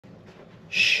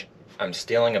Shh, I'm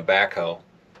stealing a backhoe.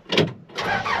 We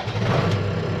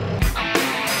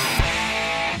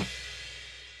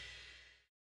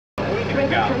even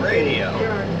got radio.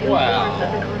 Wow.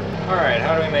 Alright,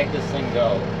 how do we make this thing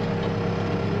go?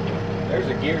 There's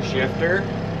a gear shifter.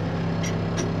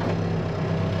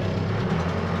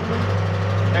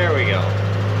 There we go.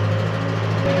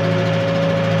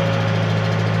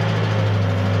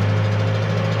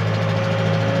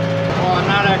 Well, I'm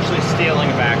not actually stealing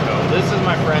a backhoe. This is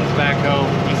my friend's backhoe.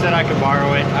 He said I could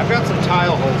borrow it. I've got some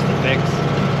tile holes to fix.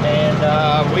 And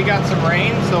we got some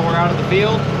rain, so we're out of the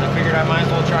field. I figured I might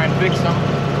as well try and fix them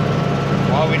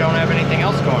while we don't have anything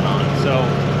else going on. So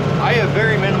I have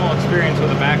very minimal experience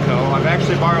with a backhoe. I've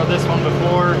actually borrowed this one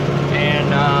before, and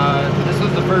this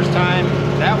was the first time,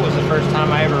 that was the first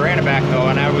time I ever ran a backhoe,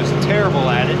 and I was terrible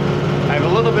at it. I have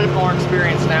a little bit more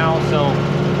experience now, so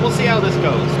we'll see how this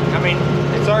goes. I mean,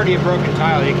 it's already a broken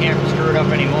tile, you can't screw it up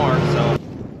anymore, so.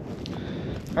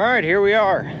 All right, here we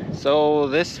are. So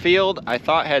this field I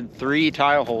thought had 3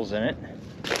 tile holes in it.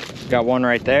 Got one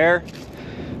right there,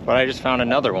 but I just found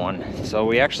another one. So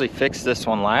we actually fixed this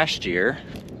one last year,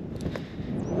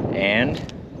 and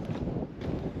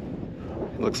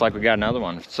it looks like we got another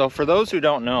one. So for those who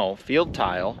don't know, field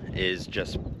tile is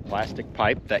just plastic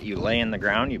pipe that you lay in the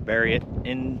ground, you bury it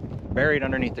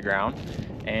underneath the ground,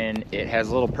 and it has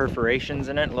little perforations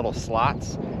in it, little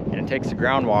slots, and it takes the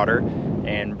groundwater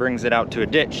and brings it out to a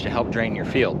ditch to help drain your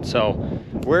field. So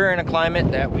we're in a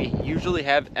climate that we usually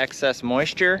have excess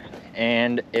moisture,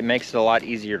 and it makes it a lot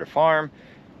easier to farm,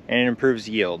 and it improves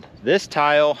yield. This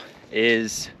tile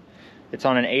it's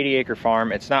on an 80-acre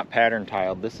farm. It's not pattern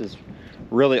tiled. This is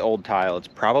really old tile. It's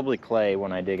probably clay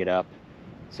when I dig it up.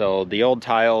 So the old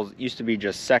tiles used to be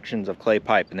just sections of clay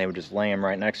pipe, and they would just lay them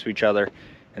right next to each other,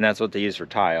 and that's what they use for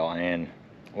tile. And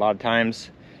a lot of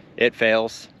times it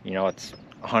fails, you know, it's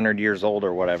 100 years old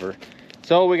or whatever,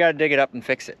 so we got to dig it up and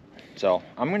fix it. So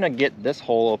I'm gonna get this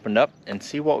hole opened up and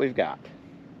see what we've got.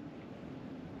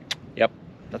 Yep,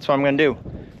 that's what I'm gonna do.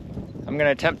 I'm gonna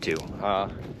attempt to.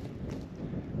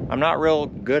 I'm not real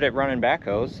good at running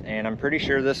backhoes, and I'm pretty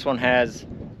sure this one has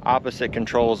opposite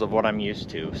controls of what I'm used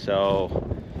to, so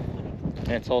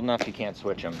it's old enough you can't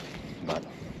switch them, but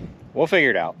we'll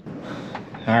figure it out.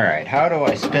 All right, how do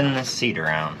I spin this seat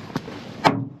around?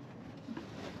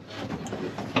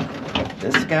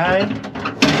 This guy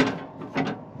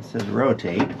says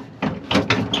rotate.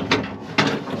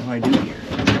 What do I do here?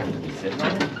 Sit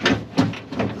on it?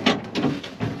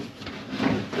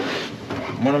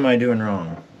 What am I doing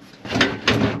wrong?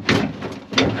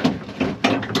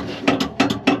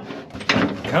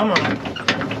 Come on.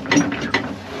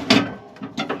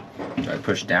 Do I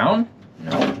push down?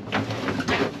 No.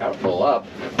 Gotta pull up.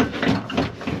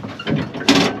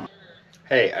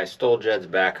 Hey, I stole Jed's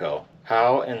backhoe.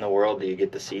 How in the world do you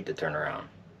get the seat to turn around?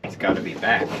 It's got to be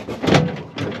back.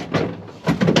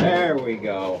 There we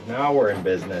go. Now we're in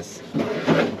business.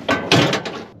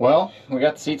 Well, we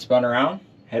got the seat spun around.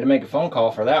 Had to make a phone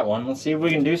call for that one. Let's see if we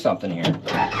can do something here. Ooh.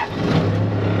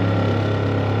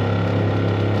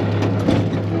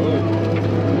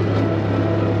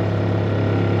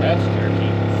 That's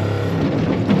jerky.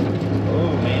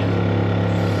 Oh man.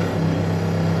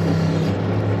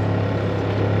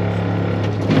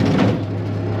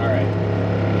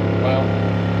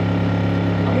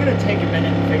 Take a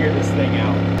minute and figure this thing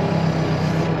out.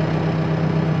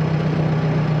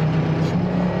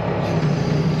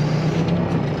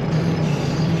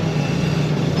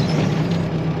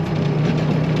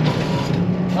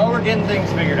 Well, we're getting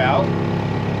things figured out.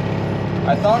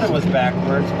 I thought it was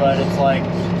backwards, but it's like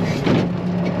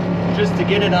just to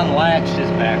get it unlatched is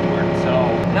backwards. So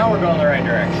now we're going the right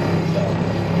direction. So.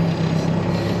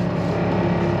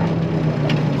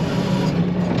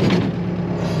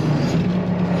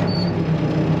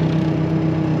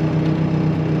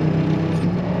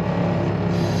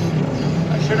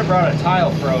 Should have brought a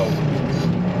tile probe.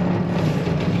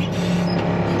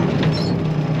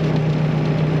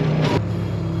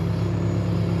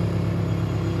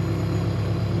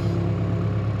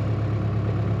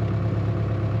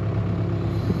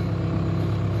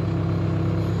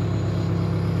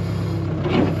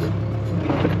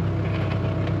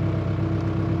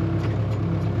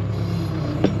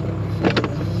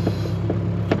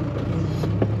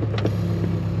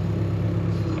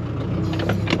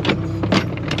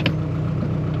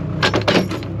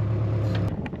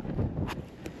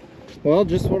 Well,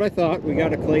 just what I thought. We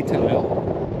got a clay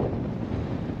tile.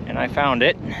 And I found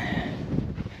it.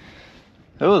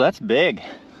 Oh, that's big.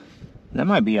 That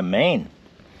might be a main.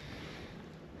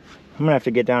 I'm gonna have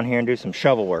to get down here and do some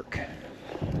shovel work.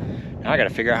 Now I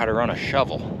gotta figure out how to run a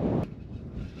shovel.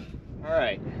 All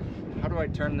Alright, how do I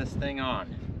turn this thing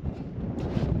on?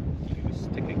 You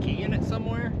stick a key in it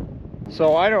somewhere?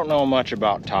 So I don't know much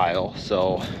about tile,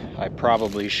 so I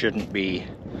probably shouldn't be...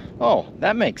 Oh,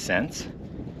 that makes sense.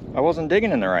 I wasn't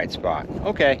digging in the right spot.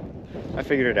 Okay, I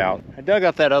figured it out. I dug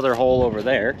up that other hole over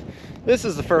there. This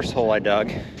is the first hole I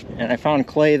dug, and I found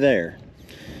clay there.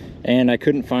 And I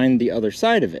couldn't find the other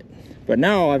side of it. But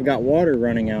now I've got water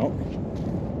running out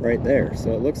right there.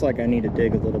 So it looks like I need to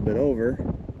dig a little bit over.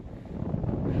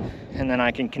 And then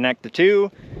I can connect the two,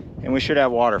 and we should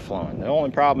have water flowing. The only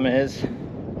problem is,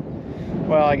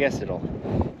 well, I guess it'll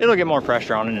get more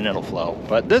pressure on it and it'll flow.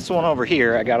 But this one over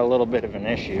here, I got a little bit of an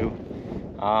issue.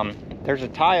 There's a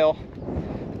tile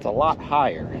that's a lot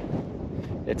higher.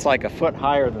 It's like a foot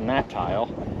higher than that tile.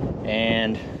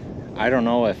 And I don't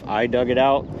know if I dug it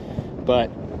out, but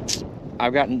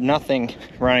I've got nothing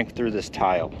running through this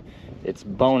tile. It's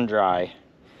bone dry.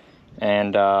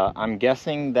 And I'm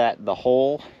guessing that the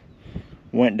hole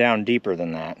went down deeper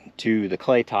than that to the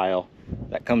clay tile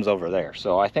that comes over there.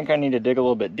 So I think I need to dig a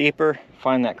little bit deeper,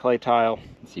 find that clay tile,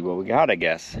 and see what we got, I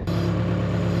guess.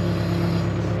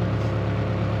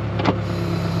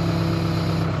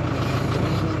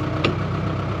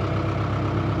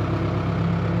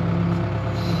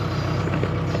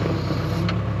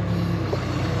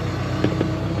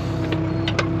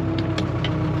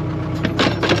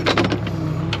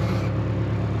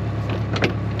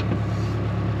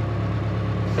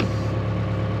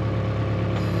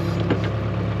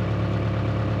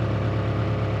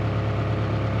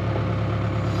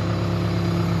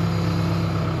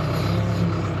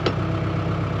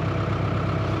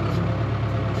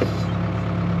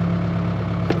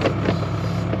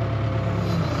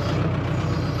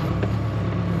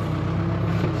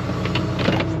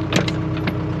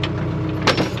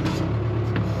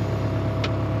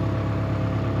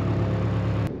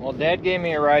 Dad gave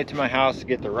me a ride to my house to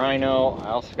get the Rhino. I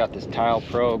also got this tile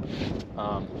probe.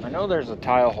 I know there's a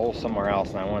tile hole somewhere else,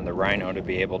 and I wanted the Rhino to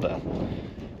be able to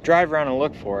drive around and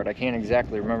look for it. I can't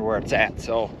exactly remember where it's at,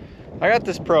 so I got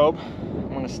this probe. I'm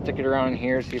going to stick it around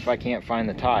here, see if I can't find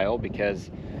the tile, because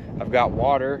I've got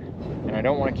water and I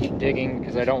don't want to keep digging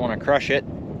because I don't want to crush it,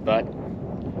 but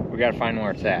we got to find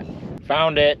where it's at.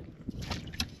 Found it.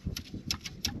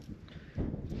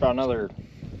 About another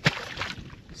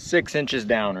 6 inches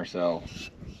down or so.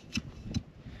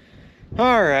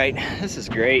 All right, this is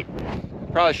great.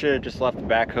 Probably should have just left the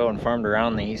backhoe and farmed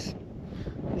around these.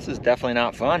 This is definitely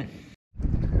not fun.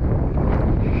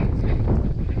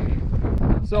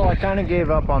 So I kind of gave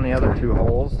up on the other two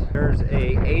holes. There's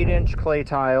a 8-inch clay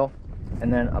tile,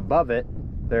 and then above it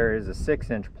there is a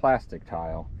 6-inch plastic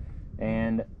tile,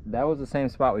 and that was the same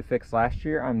spot we fixed last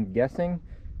year. I'm guessing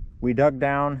we dug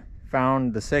down,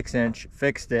 found the 6-inch,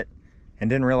 fixed it, and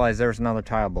didn't realize there was another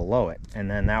tile below it, and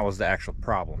then that was the actual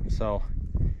problem. So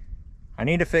I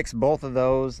need to fix both of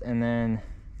those, and then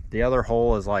the other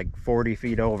hole is like 40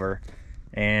 feet over,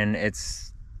 and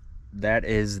that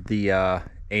is the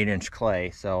 8-inch clay.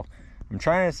 So I'm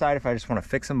trying to decide if I just want to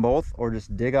fix them both or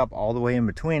just dig up all the way in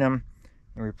between them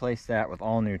and replace that with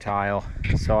all new tile.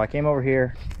 So I came over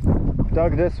here,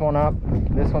 dug this one up.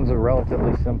 This one's a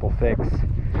relatively simple fix,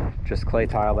 just clay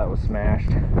tile that was smashed.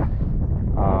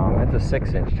 It's a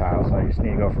 6-inch tile, so I just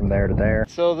need to go from there to there.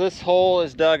 So this hole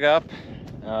is dug up.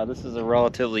 This is a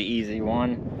relatively easy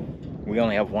one. We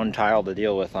only have one tile to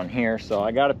deal with on here, so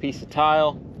I got a piece of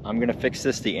tile. I'm gonna fix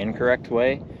this the incorrect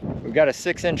way. We've got a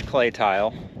 6-inch clay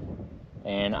tile,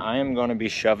 and I am going to be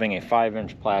shoving a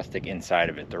 5-inch plastic inside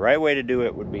of it. The right way to do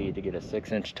it would be to get a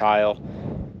 6-inch tile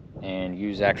and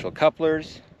use actual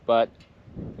couplers, but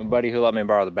my buddy who let me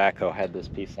borrow the backhoe had this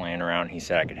piece laying around. He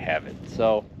said I could have it.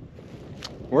 So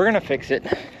we're gonna fix it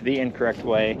the incorrect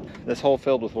way. This hole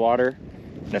filled with water,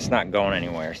 and it's not going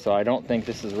anywhere. So I don't think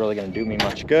this is really gonna do me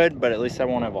much good, but at least I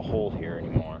won't have a hole here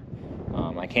anymore.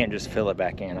 I can't just fill it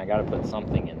back in. I gotta put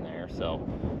something in there. So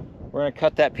we're gonna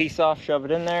cut that piece off, shove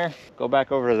it in there, go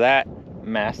back over to that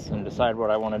mess and decide what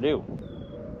I wanna do.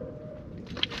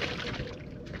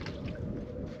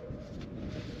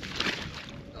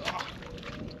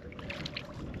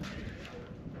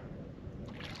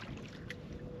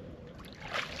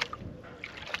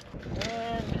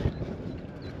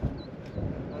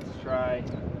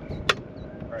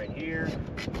 Right here.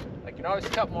 I can always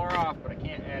cut more off, but I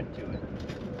can't add to it.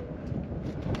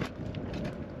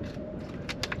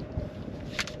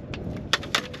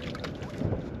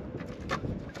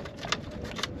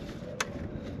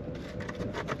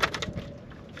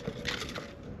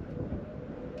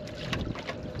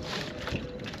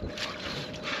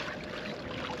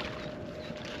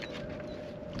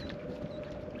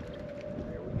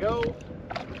 There we go.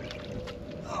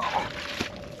 Oh.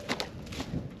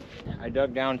 I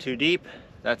dug down too deep.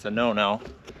 That's a no-no.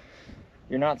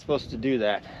 You're not supposed to do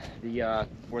that.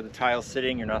 Where the tile's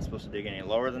sitting, you're not supposed to dig any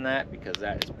lower than that because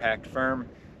that is packed firm.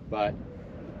 But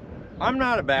I'm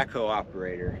not a backhoe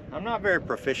operator. I'm not very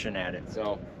proficient at it.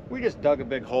 So we just dug a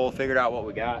big hole, figured out what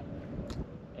we got,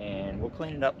 and we'll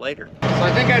clean it up later. So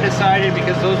I think I decided,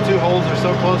 because those two holes are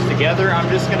so close together, I'm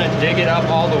just gonna dig it up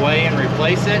all the way and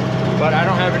replace it, but I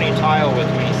don't have any tile with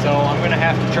me, so I'm gonna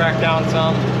have to track down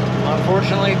some.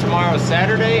 Unfortunately, tomorrow is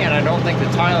Saturday, and I don't think the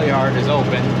tile yard is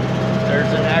open. There's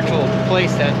an actual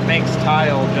place that makes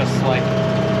tile just like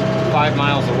 5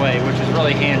 miles away, which is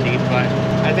really handy, but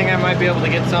I think I might be able to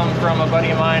get some from a buddy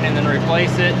of mine and then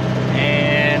replace it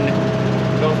and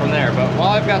go from there. But while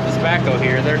I've got this backhoe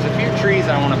here, there's a few trees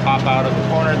I want to pop out of the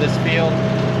corner of this field.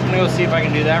 I'm gonna go see if I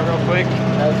can do that real quick.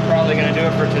 That's probably gonna do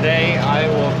it for today. I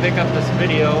will pick up this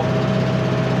video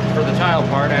for the tile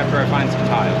part after I find some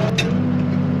tile.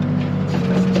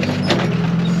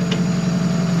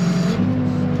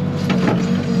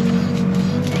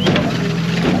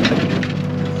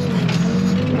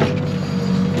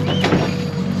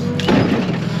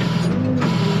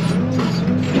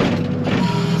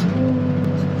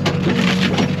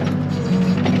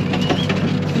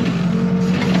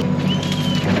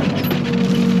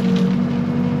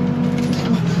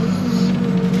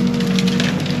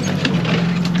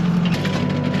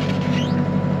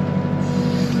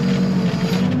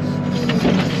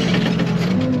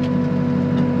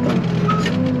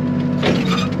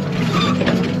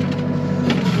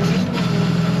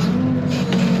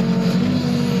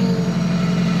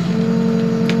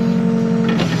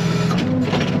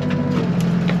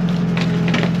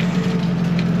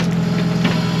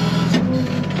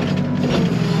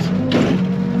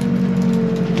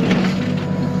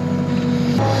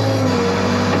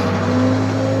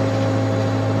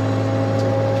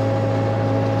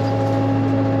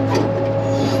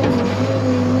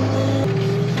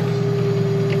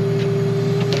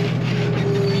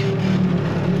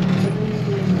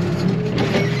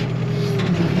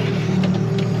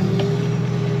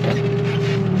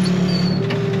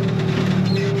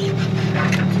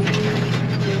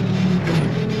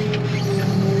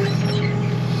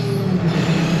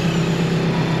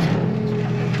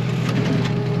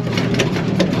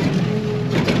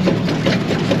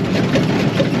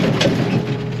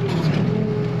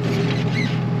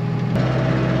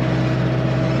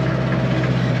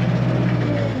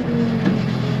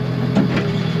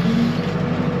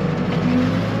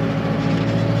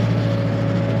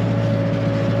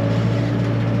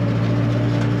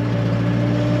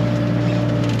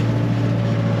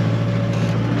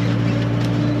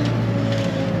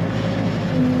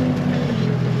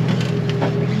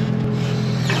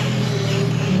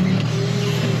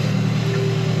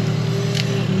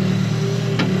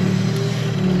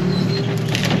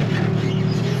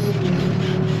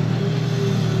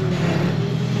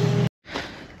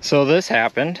 So this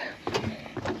happened.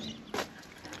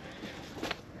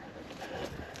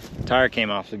 Tire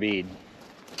came off the bead.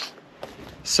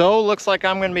 So looks like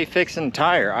I'm gonna be fixing the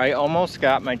tire. I almost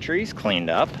got my trees cleaned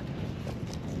up.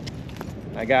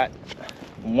 I got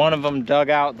one of them dug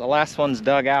out. The last one's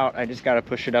dug out. I just gotta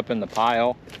push it up in the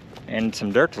pile and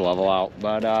some dirt to level out.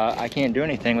 But I can't do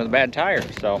anything with a bad tire.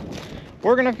 So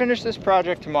we're gonna finish this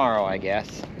project tomorrow, I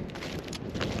guess.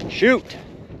 Shoot.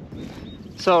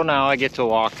 So now I get to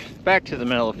walk back to the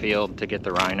middle of the field to get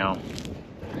the rhino.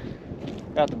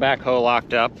 Got the backhoe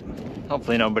locked up.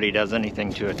 Hopefully nobody does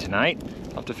anything to it tonight.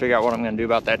 I'll have to figure out what I'm gonna do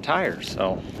about that tire.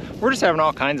 So we're just having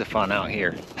all kinds of fun out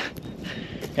here.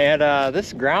 And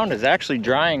this ground is actually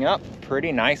drying up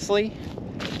pretty nicely.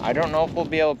 I don't know if we'll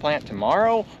be able to plant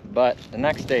tomorrow, but the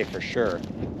next day for sure.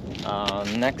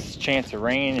 Next chance of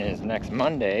rain is next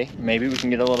Monday. Maybe we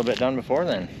can get a little bit done before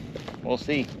then. We'll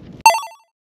see.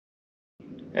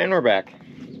 And we're back.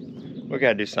 We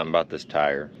gotta do something about this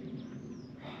tire.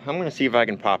 I'm gonna see if I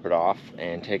can pop it off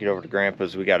and take it over to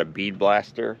Grandpa's. We got a bead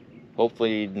blaster.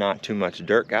 Hopefully not too much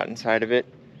dirt got inside of it,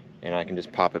 and I can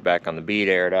just pop it back on the bead,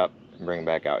 air it up, and bring it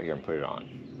back out here and put it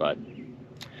on. But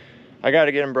I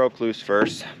gotta get them broke loose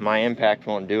first. My impact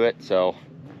won't do it, so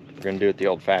we're gonna do it the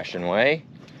old-fashioned way.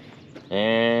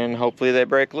 And hopefully they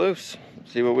break loose.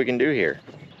 See what we can do here.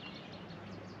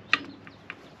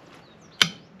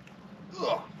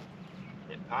 Ugh.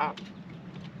 It popped.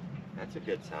 That's a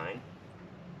good sign.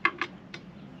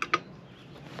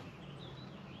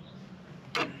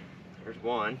 There's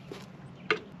one.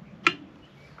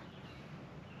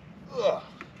 Ugh.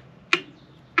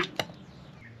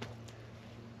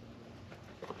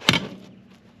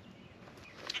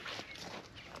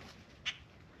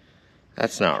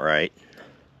 That's not right.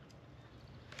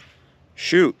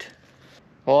 Shoot.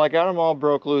 Well, I got them all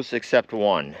broke loose except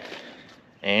one.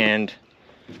 And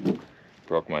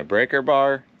broke my breaker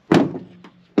bar.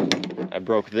 I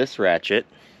broke this ratchet.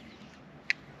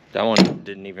 That one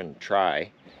didn't even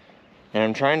try. And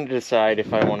I'm trying to decide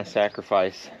if I want to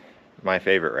sacrifice my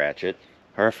favorite ratchet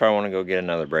or if I want to go get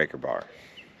another breaker bar.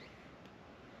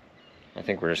 I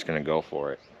think we're just going to go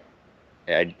for it.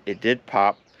 It did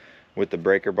pop with the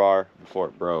breaker bar before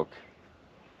it broke,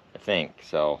 I think.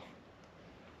 So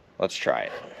let's try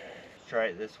it. Let's try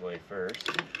it this way first.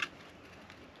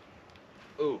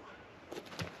 Ooh.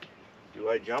 Do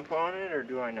I jump on it or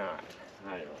do I not?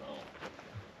 I don't know.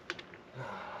 I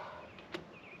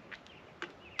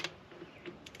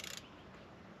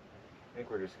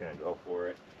think we're just gonna go for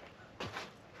it.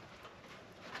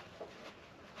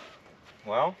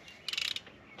 Well,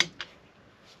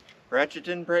 ratchet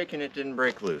didn't break and it didn't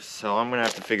break loose, so I'm gonna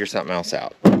have to figure something else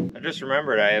out. I just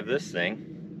remembered I have this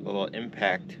thing, a little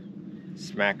impact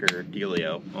smacker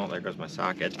dealio. Oh, there goes my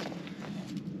socket.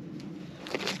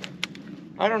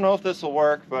 I don't know if this will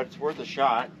work, but it's worth a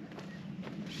shot.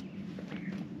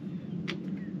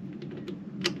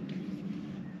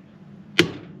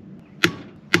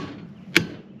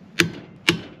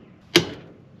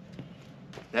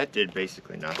 That did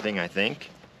basically nothing, I think.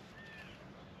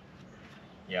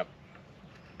 Yep.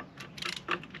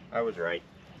 I was right.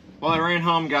 Well, I ran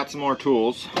home, got some more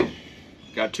tools.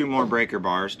 Got 2 more breaker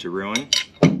bars to ruin.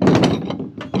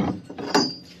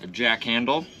 A jack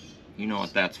handle, you know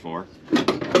what that's for.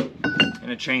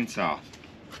 And a chainsaw.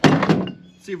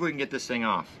 Let's see if we can get this thing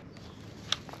off.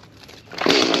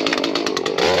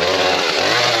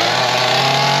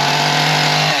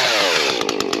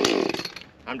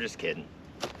 I'm just kidding.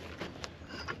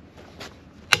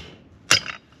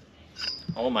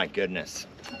 Oh my goodness.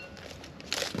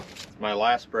 My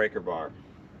last breaker bar.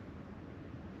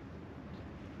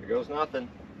 Here goes nothing.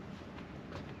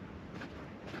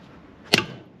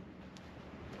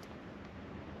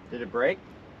 Did it break?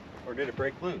 Or did it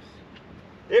break loose?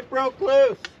 It broke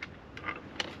loose!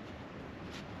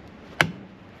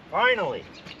 Finally!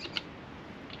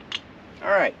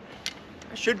 Alright.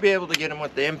 I should be able to get him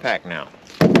with the impact now.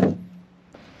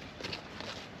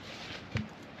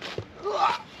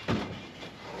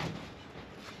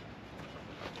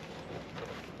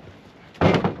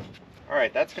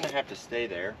 Alright, that's going to have to stay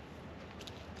there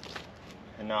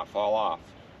and not fall off.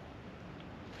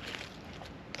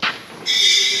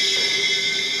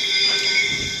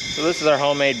 So this is our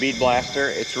homemade bead blaster.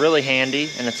 It's really handy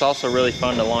and it's also really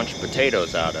fun to launch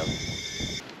potatoes out of.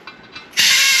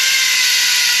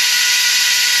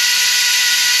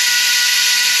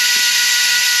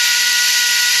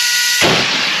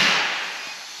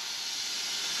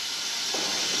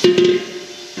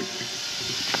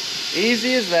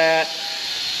 Easy as that.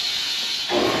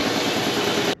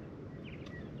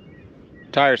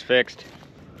 Tire's fixed.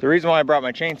 The reason why I brought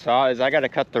my chainsaw is I got to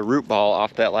cut the root ball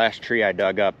off that last tree I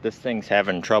dug up. This thing's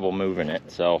having trouble moving it,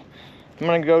 so I'm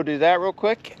gonna go do that real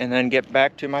quick and then get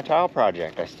back to my tile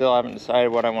project. I still haven't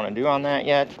decided what I want to do on that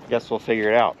yet. Guess we'll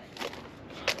figure it out.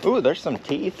 Ooh, there's some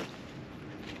teeth.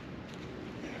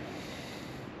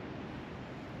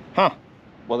 Huh.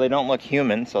 Well, they don't look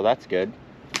human, so that's good.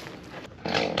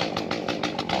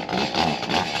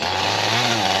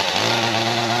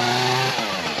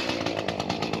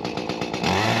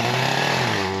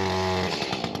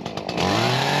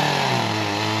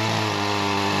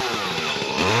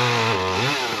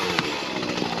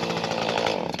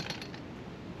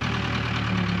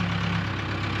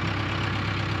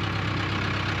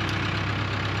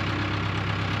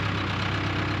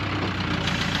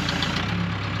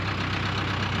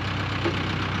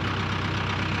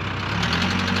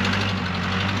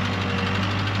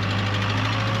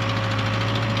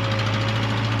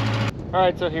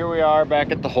 Alright, so here we are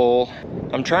back at the hole.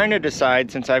 I'm trying to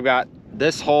decide, since I've got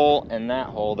this hole and that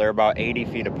hole, they're about 80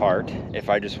 feet apart, if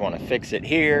I just want to fix it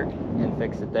here and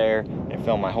fix it there and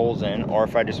fill my holes in, or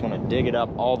if I just want to dig it up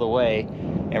all the way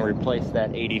and replace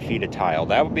that 80 feet of tile.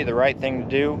 That would be the right thing to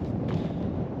do,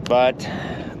 but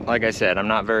like I said, I'm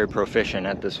not very proficient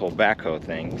at this whole backhoe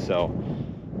thing, so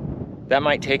that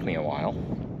might take me a while.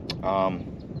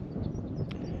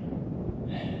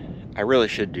 I really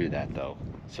should do that though,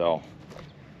 so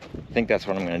I think that's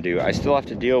what I'm going to do. I still have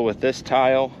to deal with this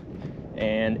tile,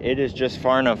 and it is just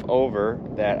far enough over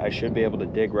that I should be able to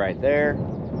dig right there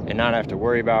and not have to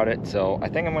worry about it. So I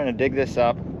think I'm going to dig this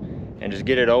up and just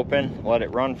get it open, let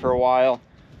it run for a while.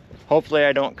 Hopefully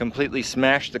I don't completely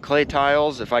smash the clay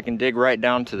tiles if I can dig right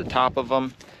down to the top of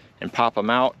them and pop them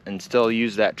out and still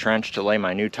use that trench to lay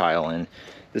my new tile in.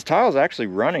 This tile is actually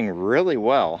running really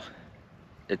well.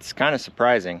 It's kind of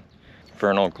surprising for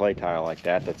an old clay tile like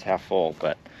that that's half full.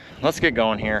 But let's get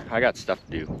going here. I got stuff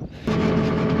to do.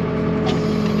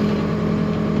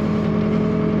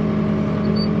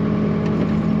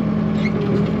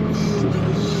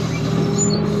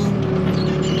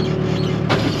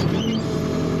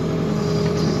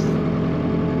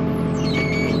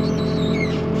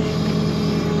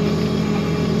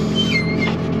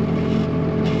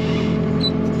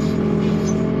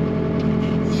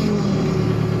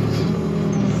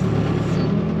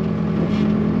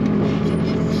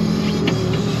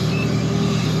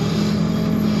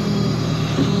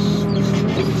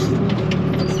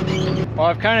 Well,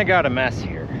 I've kind of got a mess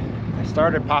here. I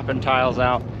started popping tiles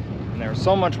out and there was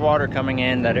so much water coming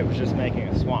in that it was just making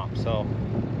a swamp. So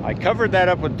I covered that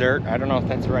up with dirt. I don't know if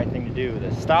that's the right thing to do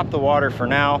to stop the water for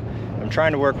now. I'm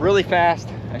trying to work really fast.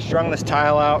 I strung this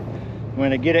tile out. I'm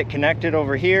going to get it connected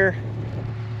over here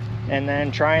and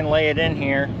then try and lay it in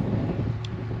here.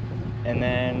 And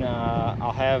then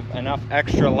I'll have enough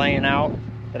extra laying out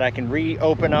that I can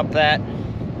reopen up that.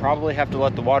 Probably have to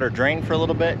let the water drain for a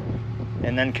little bit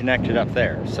and then connect it up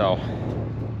there. So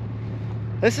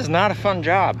this is not a fun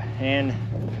job, and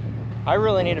I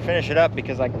really need to finish it up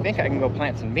because I think I can go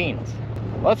plant some beans.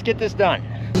 Let's get this done.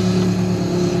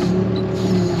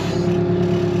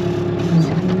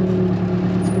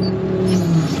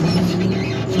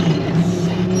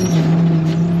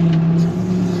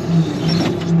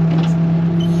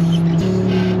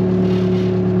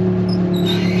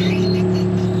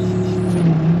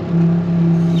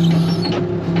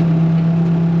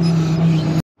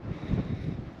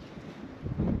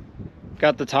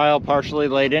 Got the tile partially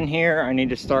laid in here. I need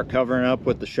to start covering up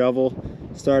with the shovel,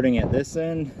 starting at this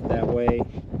end. That way,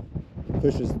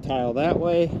 pushes the tile that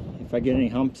way. If I get any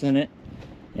humps in it,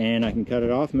 and I can cut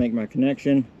it off, make my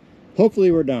connection.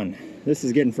 Hopefully we're done. This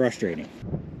is getting frustrating.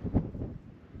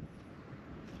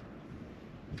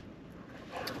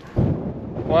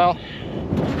 Well,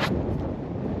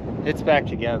 it's back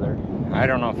together. I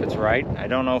don't know if it's right. I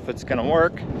don't know if it's gonna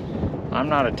work. I'm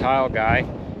not a tile guy.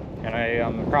 And I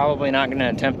am probably not going to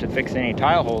attempt to fix any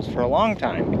tile holes for a long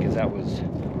time because that was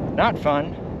not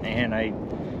fun, and I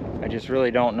just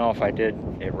really don't know if I did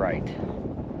it right.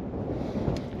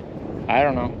 I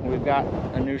don't know. We've got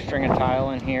a new string of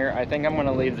tile in here. I think I'm going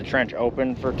to leave the trench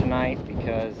open for tonight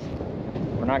because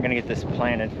we're not going to get this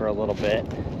planted for a little bit,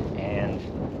 and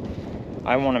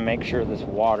I want to make sure this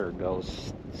water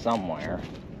goes somewhere,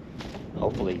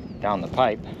 hopefully down the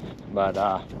pipe. But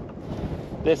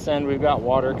this end we've got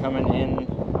water coming in.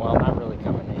 Well, not really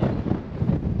coming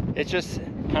in. It's just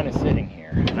kind of sitting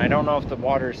here. And I don't know if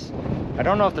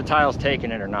the tile's taking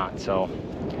it or not. So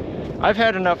I've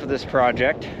had enough of this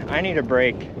project. I need a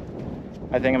break.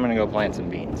 I think I'm gonna go plant some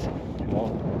beans. And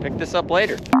we'll pick this up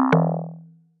later.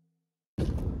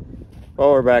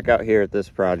 Well, we're back out here at this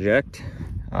project.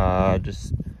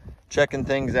 Just checking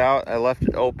things out. I left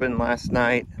it open last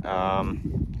night.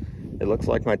 It looks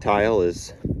like my tile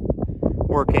is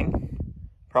working.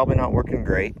 Probably not working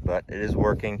great, but it is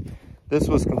working. This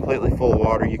was completely full of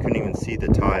water. You couldn't even see the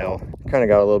tile. Kind of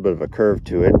got a little bit of a curve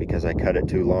to it because I cut it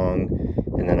too long,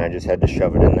 and then I just had to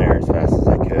shove it in there as fast as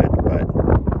I could,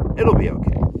 but it'll be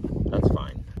okay. That's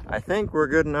fine. I think we're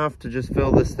good enough to just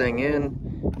fill this thing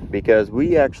in because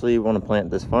we actually want to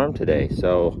plant this farm today.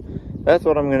 So that's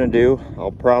what I'm gonna do.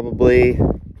 I'll probably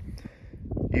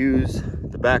use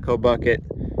the backhoe bucket,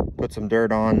 put some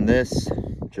dirt on this,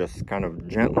 just kind of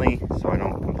gently so I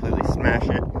don't completely smash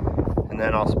it, and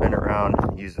then I'll spin it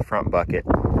around, use the front bucket,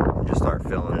 and just start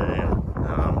filling it in.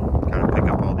 Kind of pick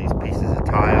up all these pieces of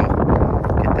tile,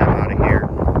 get them out of here,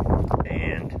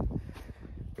 and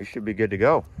we should be good to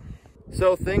go.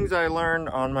 So things I learned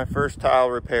on my first tile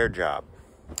repair job.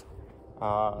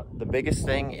 The biggest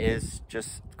thing is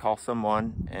just call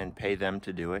someone and pay them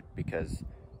to do it because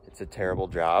it's a terrible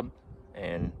job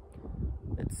and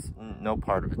it's no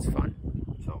part of it's fun.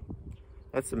 So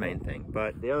that's the main thing.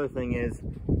 But the other thing is,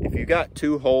 if you got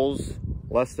two holes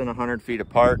less than 100 feet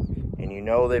apart and you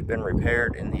know they've been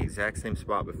repaired in the exact same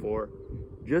spot before,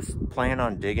 just plan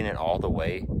on digging it all the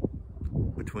way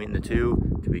between the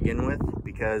two to begin with,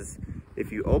 because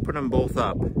if you open them both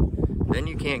up, then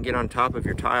you can't get on top of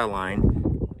your tile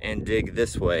line and dig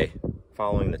this way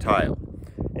following the tile.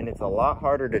 And it's a lot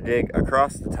harder to dig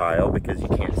across the tile because you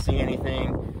can't see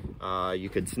anything. You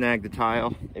could snag the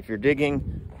tile. If you're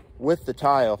digging with the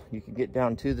tile, you can get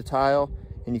down to the tile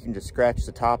and you can just scratch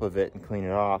the top of it and clean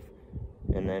it off,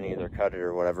 and then either cut it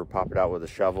or whatever, pop it out with a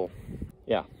shovel.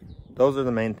 Yeah, those are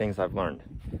the main things I've learned.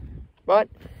 But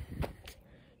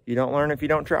you don't learn if you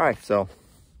don't try, so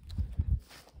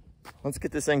let's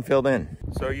get this thing filled in.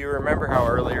 So you remember how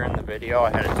earlier in the video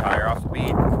I had a tire off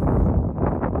speed?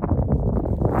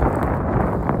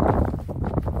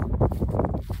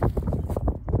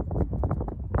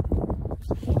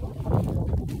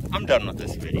 I'm done with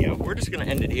this video. We're just gonna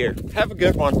end it here. Have a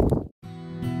good one.